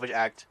of a selfish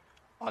act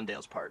on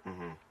Dale's part.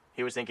 Mm-hmm.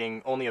 He was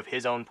thinking only of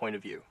his own point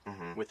of view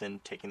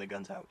within taking the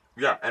guns out.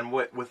 Yeah, and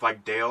with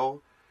like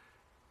Dale,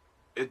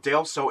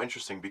 Dale's so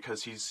interesting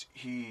because he's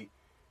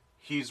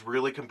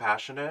really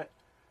compassionate,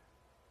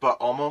 but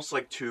almost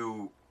like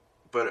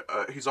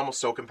he's almost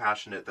so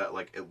compassionate that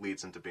like it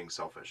leads into being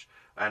selfish,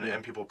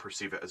 and people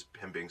perceive it as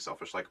him being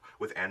selfish. Like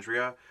with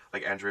Andrea,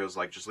 like Andrea's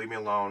like, just leave me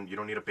alone. You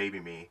don't need to baby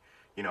me,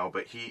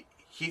 But he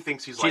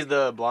thinks she's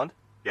the blonde.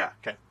 Yeah.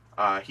 Okay.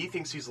 He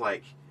thinks he's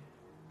like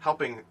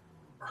helping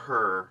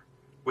her,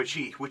 which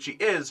she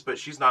is, but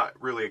she's not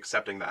really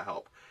accepting that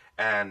help,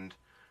 and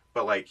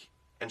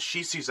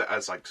she sees it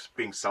as like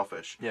being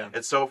selfish. Yeah.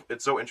 It's so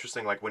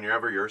interesting. Like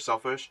whenever you're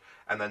selfish,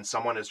 and then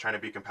someone is trying to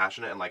be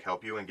compassionate and like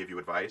help you and give you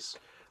advice.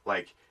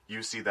 Like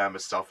you see them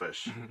as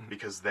selfish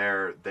because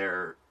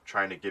they're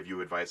trying to give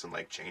you advice and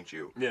like change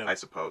you. Yeah. I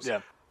suppose.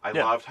 Yeah. I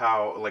loved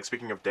how, like,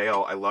 speaking of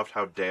Dale, I loved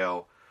how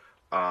Dale,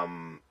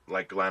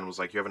 like Glenn was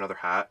like, "You have another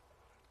hat,"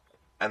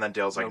 and then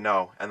Dale's like,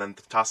 "No," and then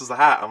tosses the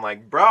hat. I'm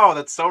like, "Bro,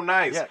 that's so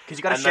nice." Yeah, because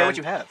you got to share what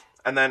you have.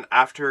 And then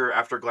after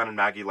Glenn and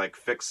Maggie like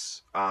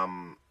fix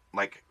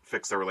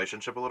their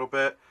relationship a little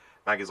bit,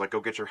 Maggie's like, "Go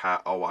get your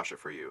hat. I'll wash it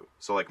for you."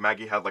 So like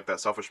Maggie had like that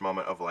selfish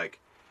moment of like,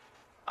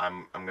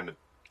 I'm gonna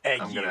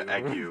egg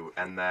you,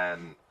 and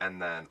then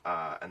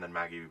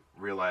Maggie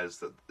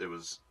realized that it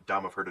was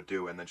dumb of her to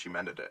do, and then she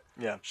mended it.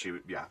 Yeah.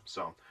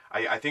 So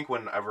I think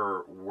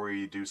whenever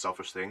we do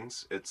selfish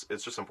things, it's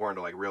just important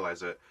to like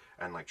realize it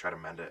and like try to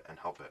mend it and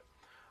help it.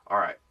 All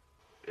right,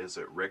 is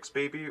it Rick's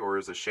baby or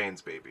is it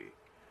Shane's baby?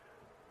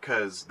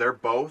 Because they're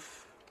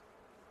both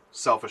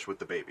selfish with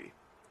the baby.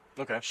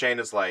 Okay. Shane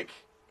is like,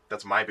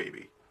 that's my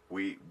baby.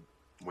 We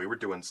were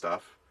doing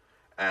stuff.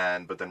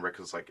 But then Rick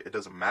is like, it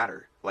doesn't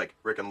matter. Like,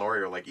 Rick and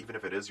Lori are like, even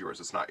if it is yours,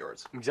 it's not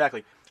yours.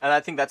 Exactly. And I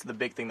think that's the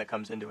big thing that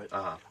comes into it.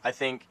 I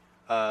think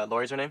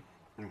Lori's her name?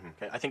 Mm-hmm.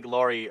 Okay. I think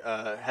Lori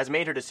has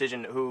made her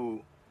decision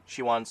who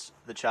she wants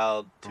the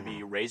child to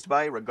be raised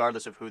by,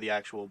 regardless of who the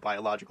actual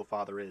biological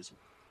father is.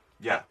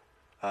 Yeah.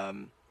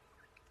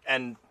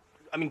 And,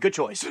 I mean, good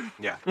choice.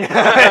 Yeah.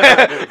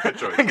 Good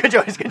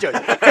choice. Good choice.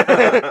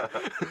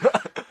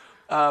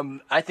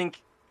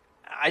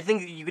 I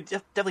think you could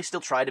definitely still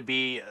try to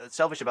be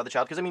selfish about the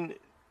child, because I mean,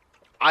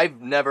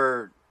 I've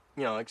never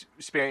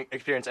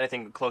experience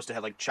anything close to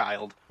like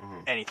child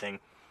anything.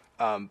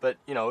 But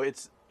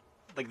it's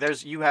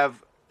like you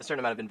have a certain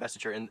amount of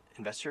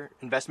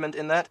investment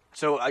in that.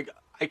 So I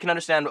can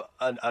understand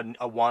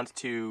a want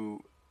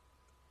to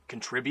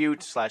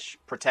contribute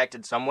 / protect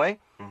in some way,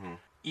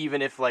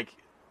 even if like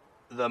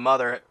the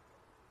mother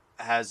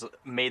has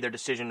made their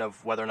decision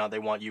of whether or not they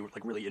want you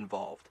like really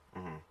involved.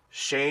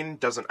 Shane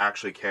doesn't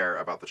actually care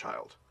about the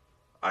child.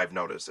 I've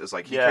noticed is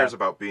like he cares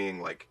about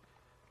being like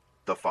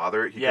the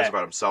father. He cares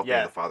about himself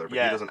being the father, but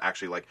he doesn't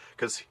actually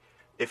because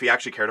if he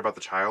actually cared about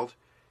the child,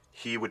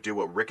 he would do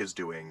what Rick is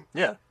doing.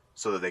 Yeah.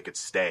 So that they could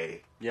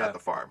stay at the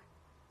farm.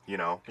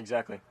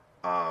 Exactly.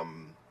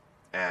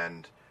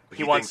 And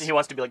he wants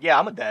to be like, yeah,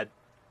 I'm a dad.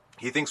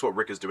 He thinks what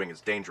Rick is doing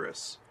is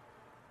dangerous.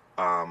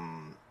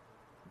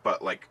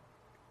 But like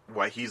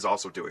what he's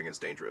also doing is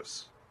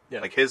dangerous. Yeah.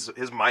 Like his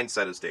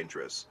mindset is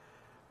dangerous.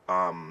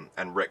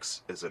 And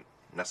Rick's isn't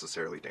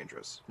necessarily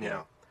dangerous. You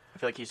know? I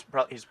feel like he's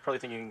probably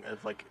thinking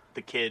of like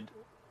the kid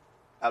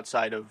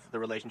outside of the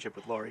relationship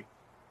with Lori.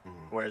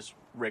 Whereas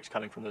Rick's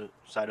coming from the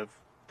side of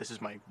this is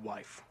my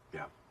wife.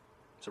 Yeah.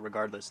 So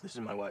regardless, this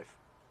is my wife.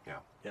 Yeah.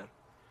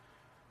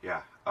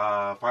 Yeah.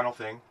 Final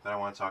thing that I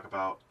want to talk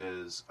about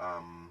is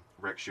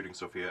Rick shooting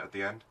Sophia at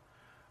the end.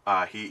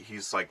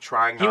 He's like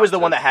trying. He was the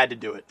one that had to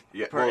do it.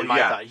 Yeah. In my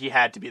thought, he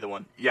had to be the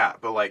one. Yeah,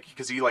 but like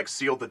because he like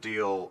sealed the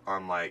deal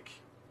on like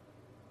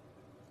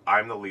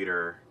I'm the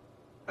leader,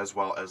 as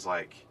well as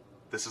like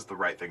this is the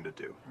right thing to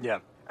do. Yeah.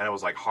 And it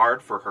was like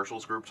hard for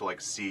Herschel's group to like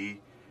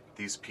see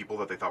these people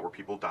that they thought were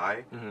people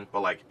die,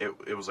 but like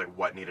it was like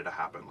what needed to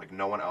happen. Like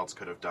no one else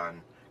could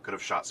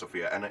have shot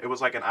Sophia, and it was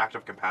like an act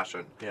of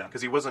compassion. Yeah,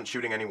 because he wasn't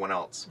shooting anyone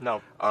else.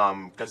 No,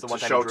 that's the one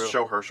time to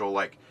show Herschel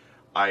like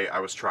I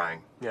was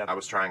trying. Yeah, I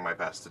was trying my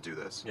best to do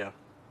this. Yeah.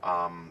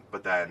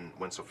 But then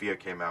when Sophia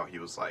came out, he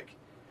was like,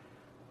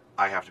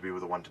 I have to be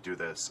the one to do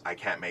this. I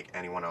can't make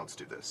anyone else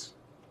do this.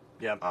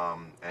 Yeah.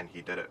 And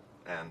he did it,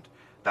 and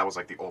that was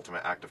like the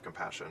ultimate act of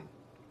compassion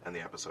in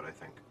the episode, I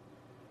think.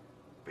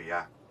 But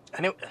yeah.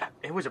 And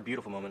it was a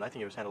beautiful moment. I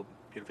think it was handled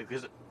beautifully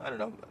because I don't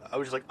know. I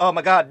was just like, "Oh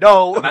my god,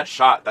 no!" And that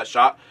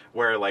shot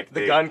where like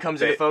the gun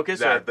comes into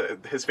focus. Yeah,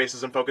 his face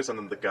is in focus, and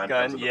then the gun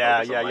comes into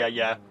focus.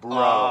 Yeah.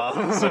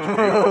 Bro, such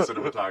beautiful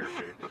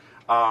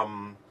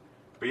cinematography.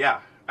 But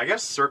yeah, I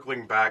guess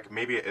circling back,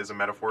 maybe it is a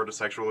metaphor to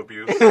sexual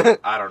abuse.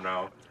 I don't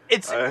know.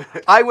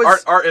 I was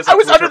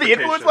under the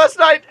influence last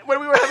night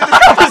when we were having this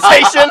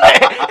conversation,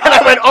 and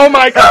I went, "Oh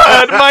my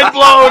god, mind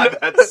blown!"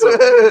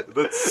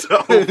 That's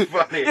so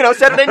funny.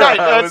 Saturday night.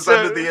 I was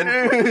under the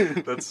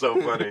influence. That's so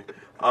funny.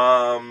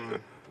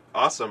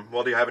 Awesome.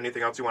 Well, do you have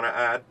anything else you want to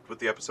add with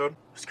the episode?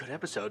 It's a good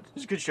episode.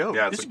 It's a good show.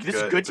 Yeah, this is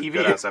good TV.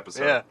 Good-ass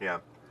episode. Yeah.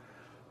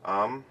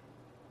 All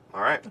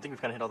right. I think we've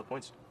kind of hit all the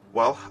points.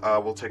 Well,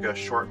 we'll take a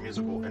short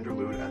musical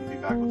interlude and be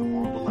back with a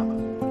moral dilemma.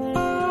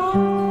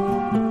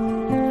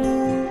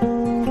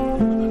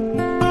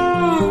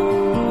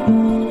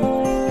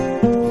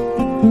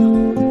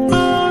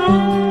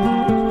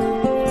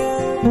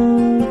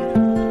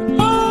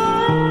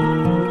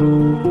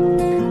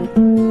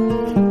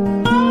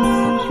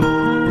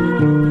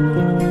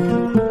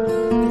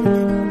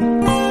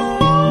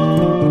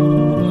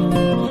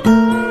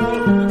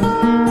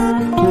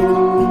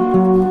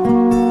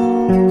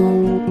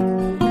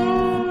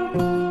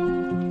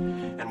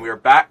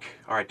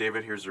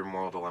 David, here's your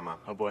moral dilemma.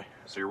 Oh boy.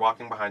 So you're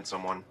walking behind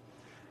someone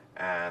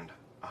and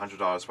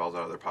 $100 falls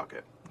out of their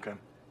pocket. Okay.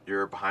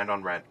 You're behind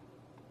on rent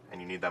and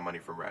you need that money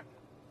from rent.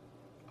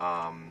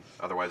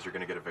 Otherwise you're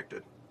going to get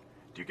evicted.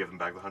 Do you give them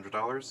back the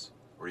 $100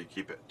 or do you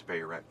keep it to pay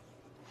your rent?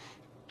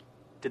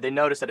 Did they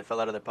notice that it fell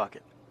out of their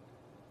pocket?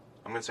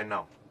 I'm going to say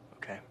no.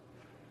 Okay.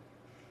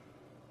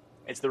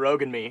 It's the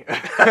rogue in me.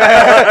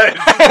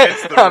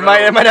 it's the rogue.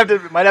 I might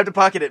have to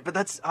pocket it, but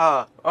that's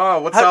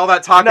what's all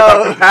that talk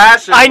about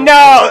compassion? I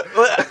know.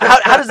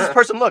 How does this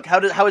person look?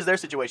 How is their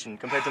situation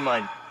compared to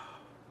mine?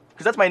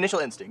 Because that's my initial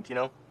instinct,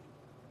 I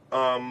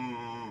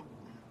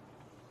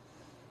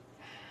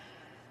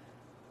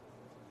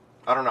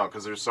don't know,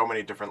 because there's so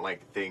many different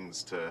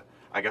things to.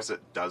 I guess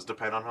it does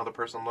depend on how the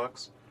person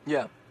looks.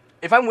 Yeah.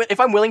 If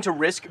I'm willing to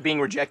risk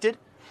being rejected,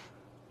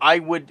 I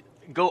would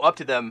go up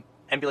to them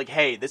and be like,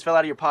 "Hey, this fell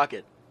out of your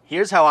pocket.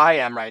 Here's how I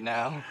am right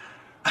now."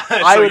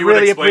 I would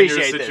really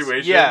appreciate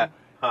this. Yeah.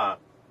 Huh.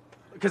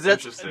 Because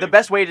that's the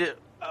best way to.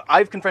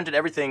 I've confronted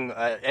everything,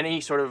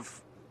 any sort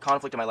of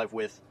conflict in my life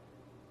with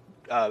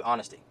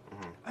honesty,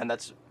 and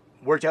that's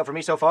worked out for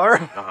me so far.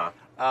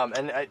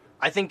 And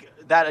I think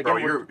that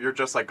again. Bro, you're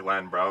just like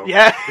Glenn, bro.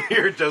 Yeah.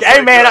 You're just. Hey,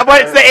 like man,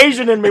 it's the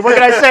Asian in me. What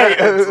can I say?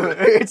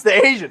 It's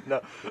the Asian.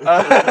 No.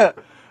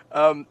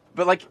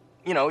 But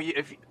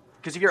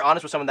because if you're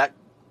honest with someone, that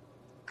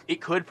it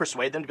could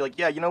persuade them to be like,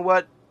 yeah, you know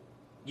what,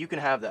 you can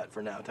have that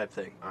for now, type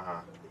thing.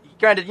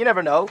 Granted, you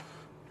never know.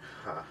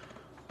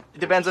 It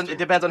depends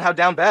on how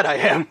down bad I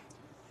am.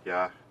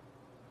 Yeah.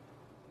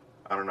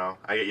 I don't know.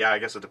 I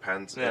guess it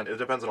depends. Yeah. It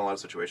depends on a lot of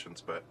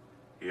situations, but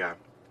yeah.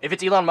 If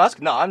it's Elon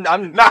Musk, no, I'm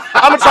gonna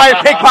try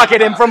and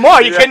pickpocket him for more.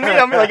 Are you kidding me?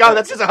 I'm like, oh,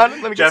 that's just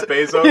 100. Jeff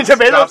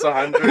Bezos drops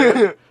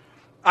 100.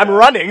 I'm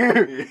running.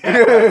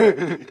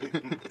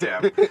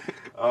 Damn.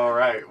 All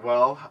right.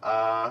 Well,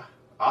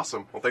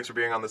 awesome. Well, thanks for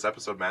being on this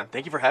episode, man.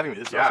 Thank you for having me.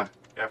 This is Yeah, awesome.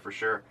 yeah, for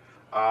sure.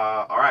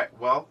 All right.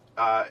 Well,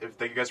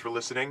 thank you guys for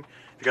listening.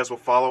 If you guys will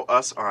follow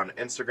us on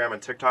Instagram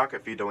and TikTok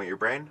at Feed Don't Eat Your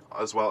Brain,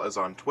 as well as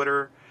on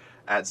Twitter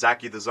at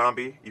Zachy the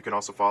Zombie. You can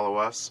also follow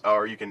us,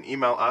 or you can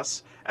email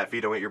us at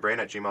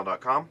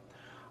feeddon'teatyourbrain@gmail.com,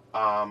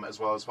 as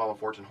well as follow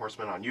Fortune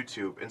Horseman on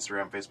YouTube,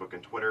 Instagram, Facebook,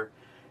 and Twitter,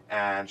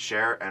 and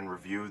share and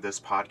review this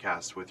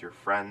podcast with your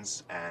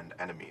friends and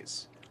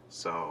enemies.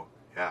 So,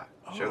 yeah,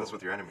 share this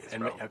with your enemies,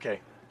 bro. Okay.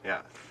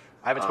 Yeah.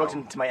 I haven't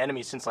spoken to my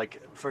enemies since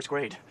like first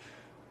grade.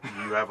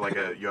 You have like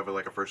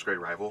a first grade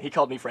rival? He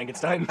called me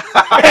Frankenstein.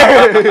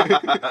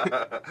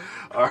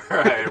 All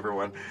right,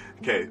 everyone.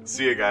 Okay,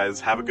 see you guys.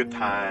 Have a good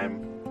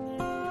time.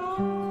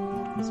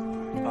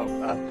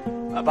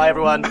 Bye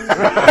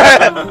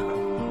everyone.